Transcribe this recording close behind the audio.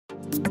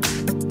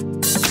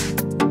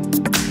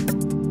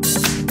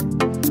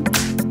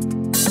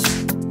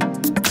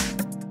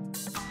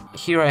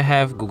Here I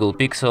have Google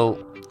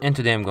Pixel, and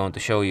today I'm going to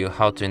show you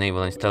how to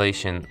enable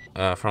installation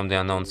from the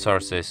unknown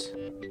sources.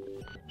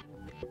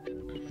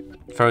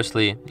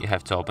 Firstly, you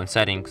have to open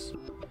Settings,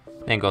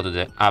 then go to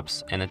the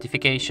Apps and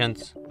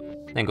Notifications,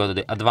 then go to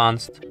the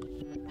Advanced,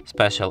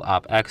 Special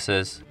App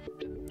Access,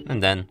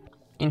 and then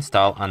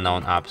Install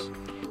Unknown Apps.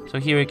 So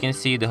here you can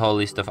see the whole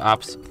list of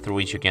apps through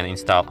which you can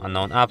install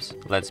unknown apps.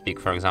 Let's pick,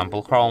 for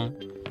example, Chrome,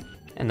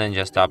 and then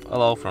just tap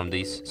Allow from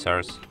this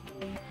source.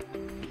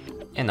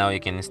 And now you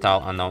can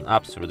install unknown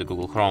apps through the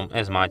Google Chrome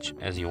as much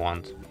as you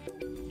want.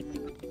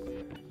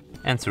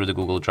 And through the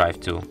Google Drive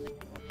too.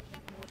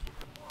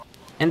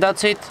 And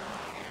that's it.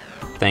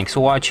 Thanks for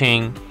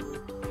watching.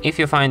 If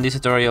you find this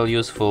tutorial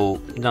useful,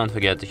 don't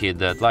forget to hit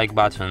that like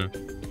button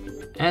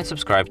and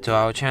subscribe to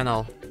our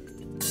channel.